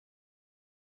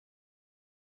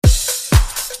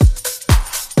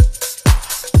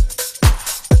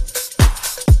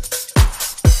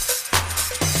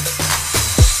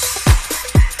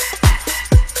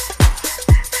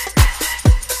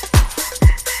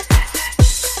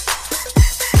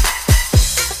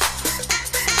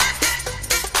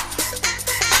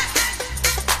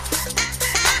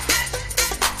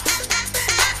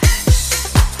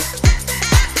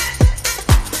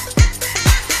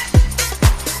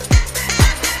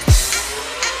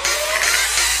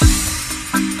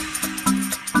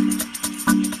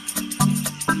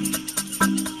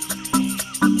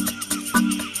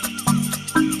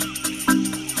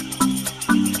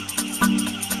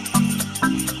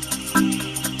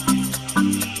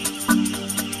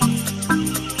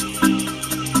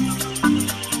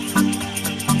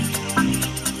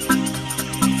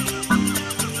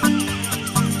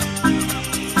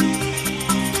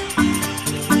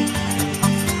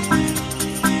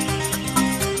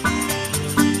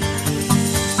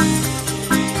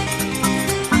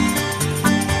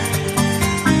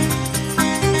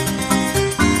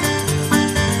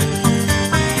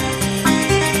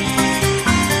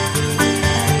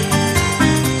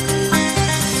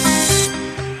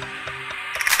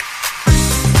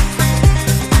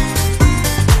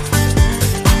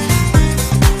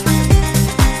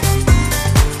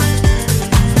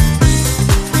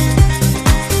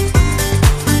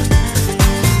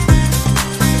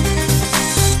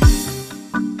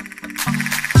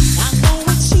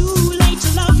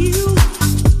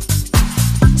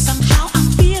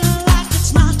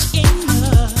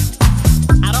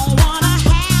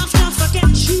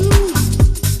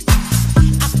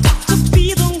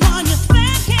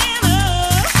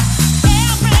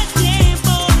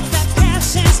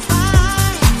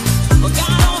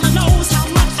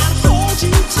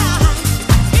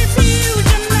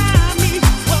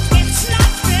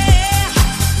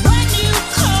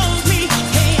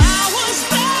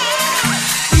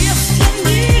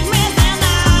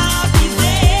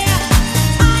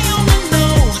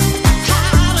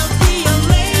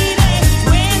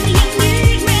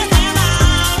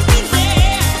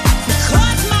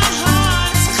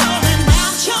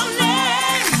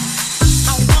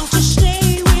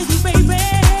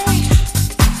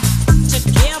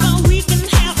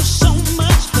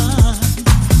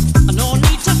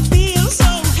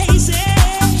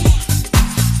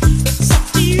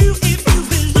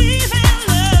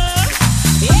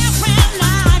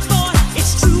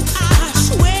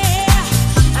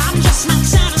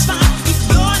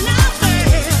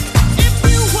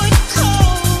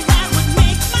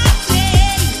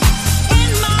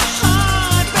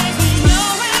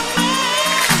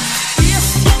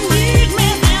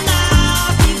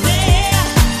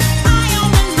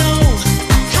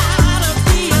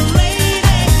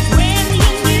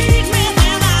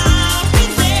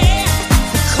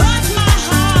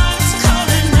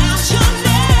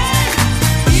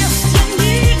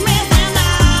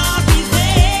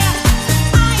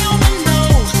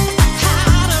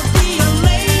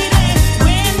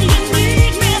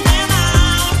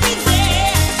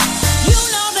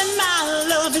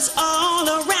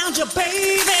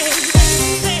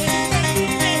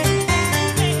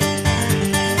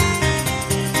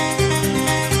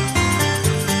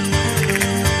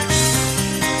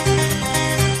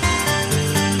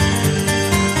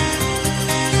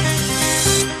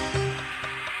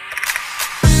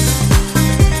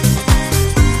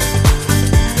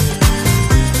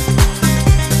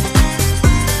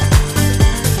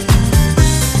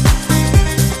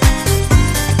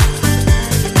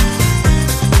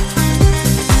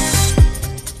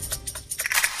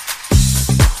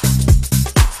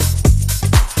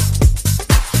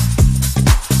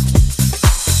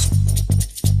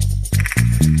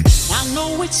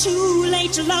know it's too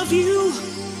late to love you.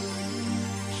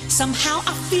 Somehow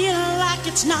I feel like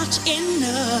it's not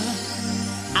enough.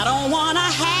 I don't wanna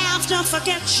have to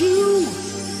forget you.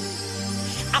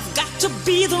 I've got to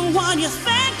be the one you're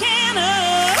thinking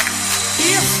of.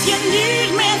 If you need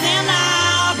me, then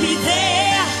I'll be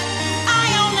there. I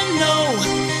only know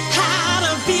how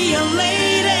to be a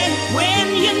lady. When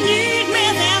you need me,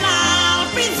 then I'll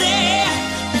be there.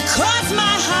 Because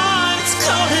my heart's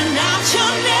calling out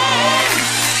your name.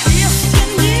 If you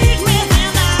need me,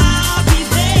 then I'll be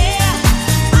there.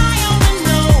 I only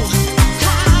know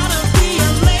how to be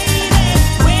a lady.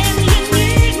 When you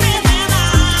need me, then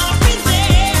I'll be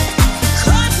there.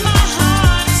 Because my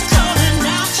heart's calling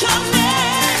out your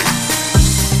name.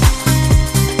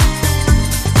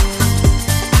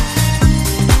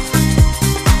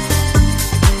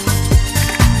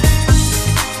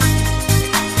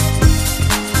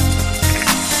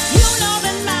 You know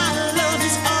that my love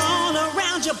is all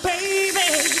around you,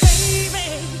 baby.